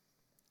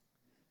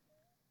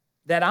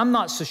that I'm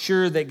not so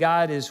sure that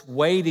God is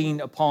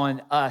waiting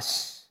upon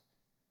us,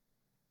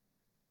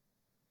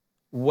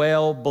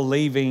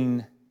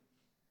 well-believing,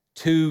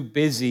 too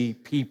busy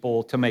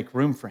people to make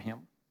room for Him,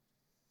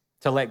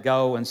 to let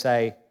go and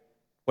say,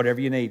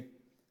 whatever you need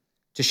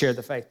to share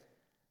the faith.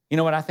 You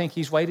know what I think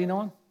He's waiting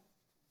on?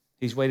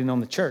 He's waiting on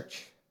the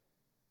church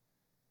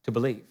to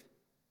believe.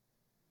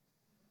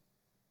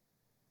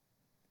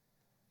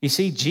 You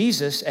see,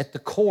 Jesus, at the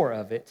core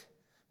of it,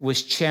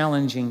 was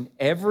challenging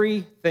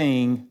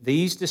everything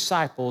these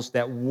disciples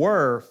that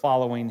were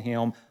following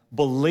Him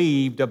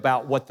believed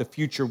about what the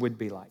future would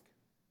be like.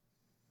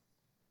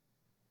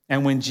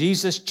 And when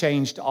Jesus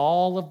changed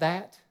all of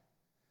that,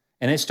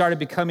 and it started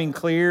becoming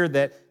clear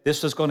that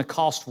this was going to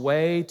cost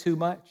way too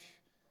much,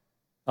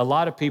 a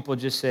lot of people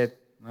just said,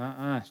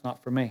 it's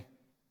not for me.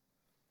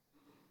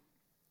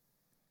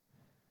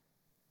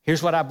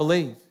 Here's what I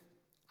believe.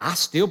 I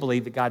still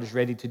believe that God is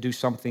ready to do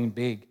something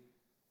big.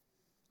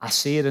 I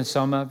see it in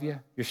some of you.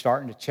 You're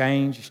starting to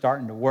change. You're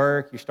starting to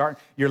work.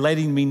 You're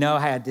letting me know,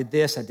 hey, I did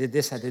this.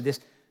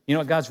 You know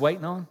what God's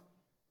waiting on?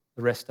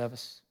 The rest of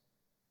us.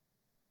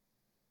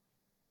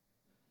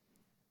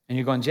 And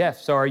you're going, Jeff,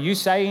 so are you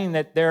saying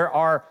that there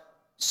are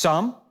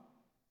some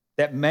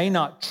that may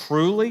not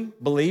truly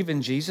believe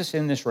in Jesus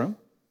in this room?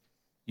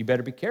 You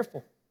better be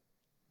careful.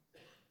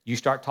 You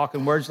start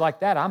talking words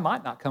like that, I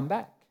might not come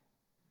back.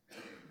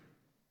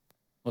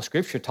 Well,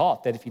 Scripture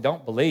taught that if you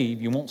don't believe,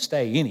 you won't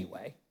stay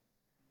anyway.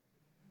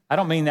 I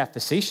don't mean that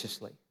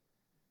facetiously.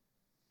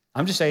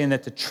 I'm just saying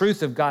that the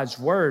truth of God's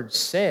Word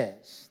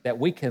says that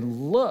we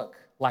can look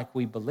like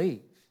we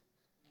believe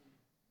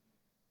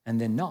and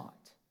then not.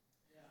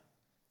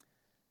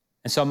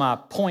 And so my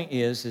point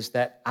is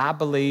that I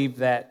believe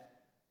that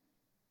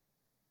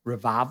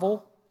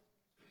revival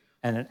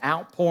and an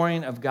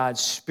outpouring of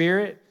God's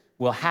Spirit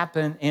will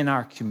happen in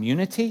our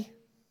community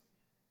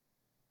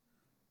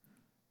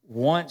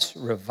once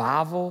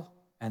revival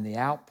and the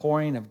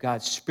outpouring of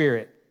God's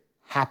Spirit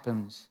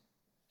happens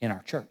in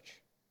our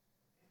church.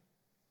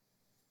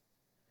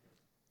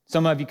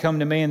 Some of you come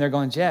to me and they're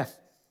going, Jeff,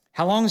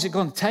 how long is it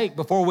going to take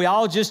before we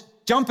all just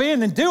jump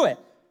in and do it?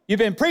 You've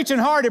been preaching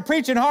hard, and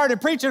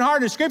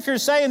the Scripture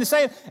is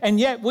saying, and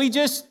yet we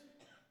just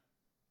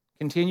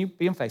continue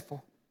being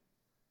faithful.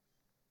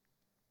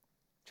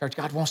 Church,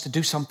 God wants to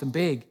do something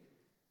big.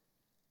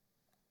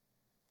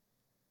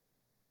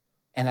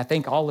 And I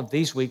think all of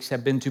these weeks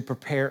have been to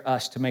prepare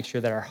us to make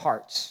sure that our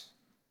hearts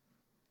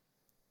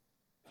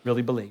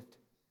really believed.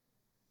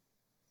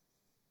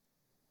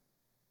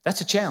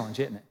 That's a challenge,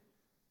 isn't it?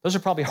 Those are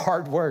probably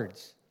hard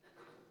words.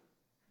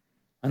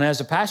 And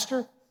as a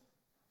pastor,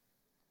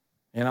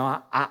 You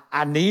know,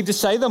 I need to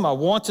say them. I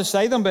want to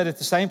say them, but at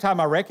the same time,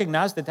 I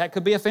recognize that that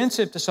could be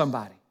offensive to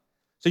somebody.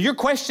 So you're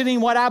questioning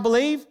what I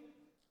believe?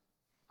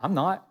 I'm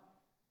not.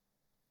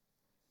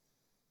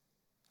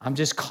 I'm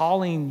just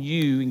calling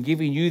you and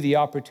giving you the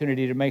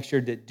opportunity to make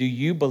sure that do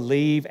you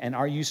believe and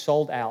are you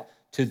sold out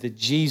to the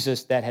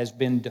Jesus that has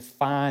been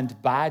defined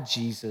by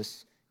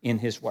Jesus in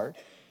His Word?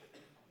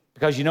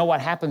 Because you know what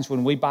happens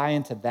when we buy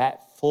into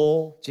that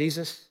full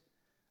Jesus?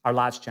 Our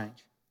lives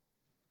change,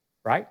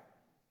 right?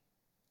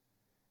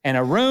 And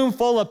a room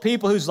full of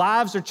people whose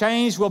lives are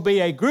changed will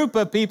be a group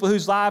of people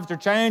whose lives are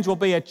changed, will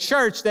be a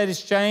church that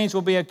is changed,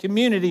 will be a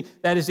community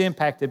that is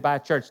impacted by a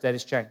church that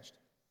is changed.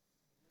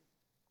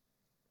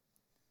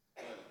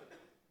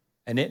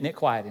 And isn't it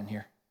quiet in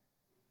here?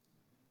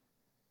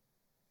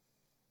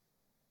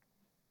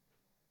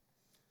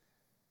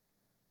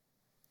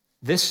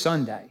 This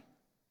Sunday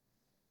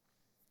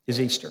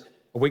is Easter.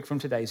 A week from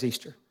today is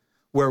Easter,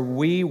 where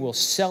we will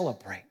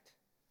celebrate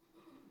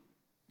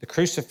the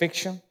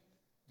crucifixion,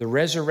 the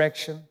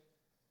resurrection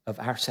of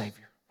our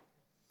Savior.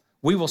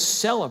 We will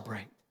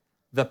celebrate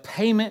the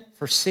payment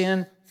for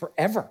sin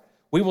forever.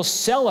 We will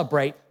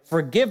celebrate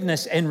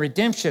forgiveness and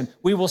redemption.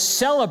 We will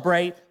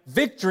celebrate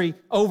victory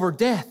over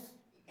death.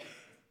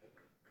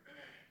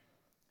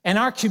 And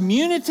our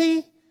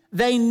community,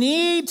 they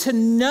need to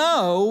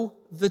know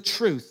the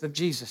truth of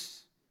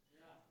Jesus.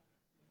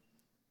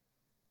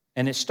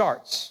 And it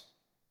starts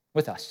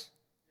with us.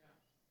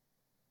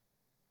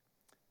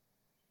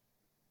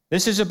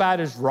 This is about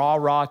as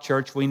raw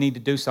church we need to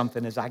do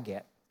something as I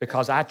get,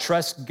 because I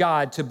trust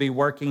God to be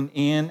working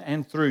in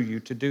and through you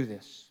to do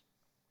this.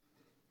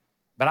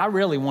 But I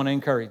really want to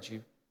encourage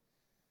you.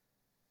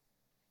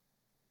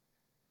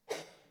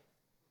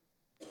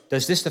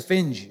 Does this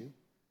offend you?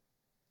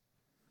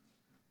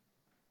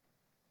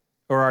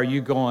 Or are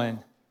you going,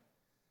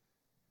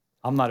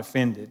 I'm not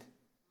offended.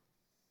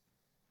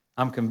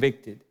 I'm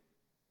convicted.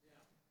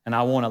 And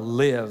I want to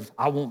live.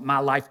 I want my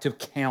life to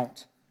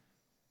count.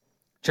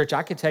 Church,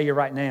 I can tell you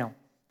right now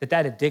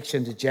that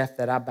addiction to Jeff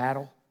that I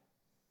battle,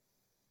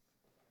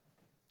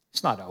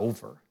 it's not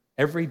over.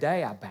 Every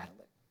day I battle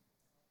it.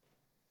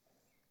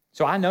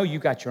 So I know you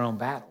got your own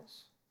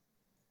battles.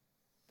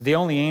 The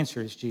only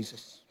answer is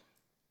Jesus.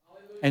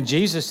 And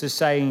Jesus is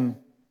saying,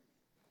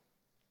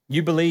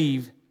 you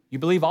believe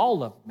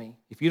all of me.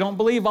 If you don't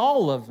believe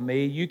all of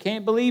me, you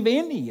can't believe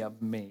any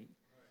of me.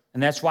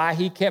 And that's why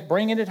He kept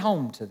bringing it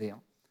home to them.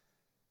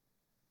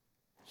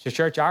 So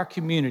church, our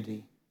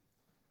community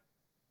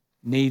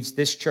needs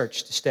this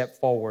church to step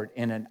forward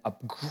in an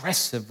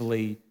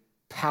aggressively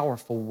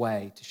powerful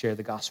way to share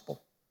the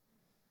gospel.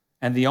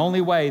 And the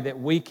only way that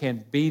we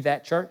can be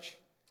that church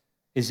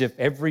is if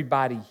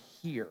everybody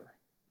here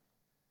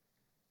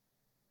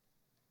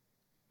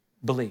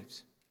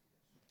believes.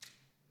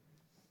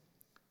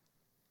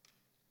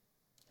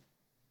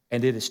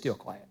 And it is still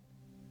quiet.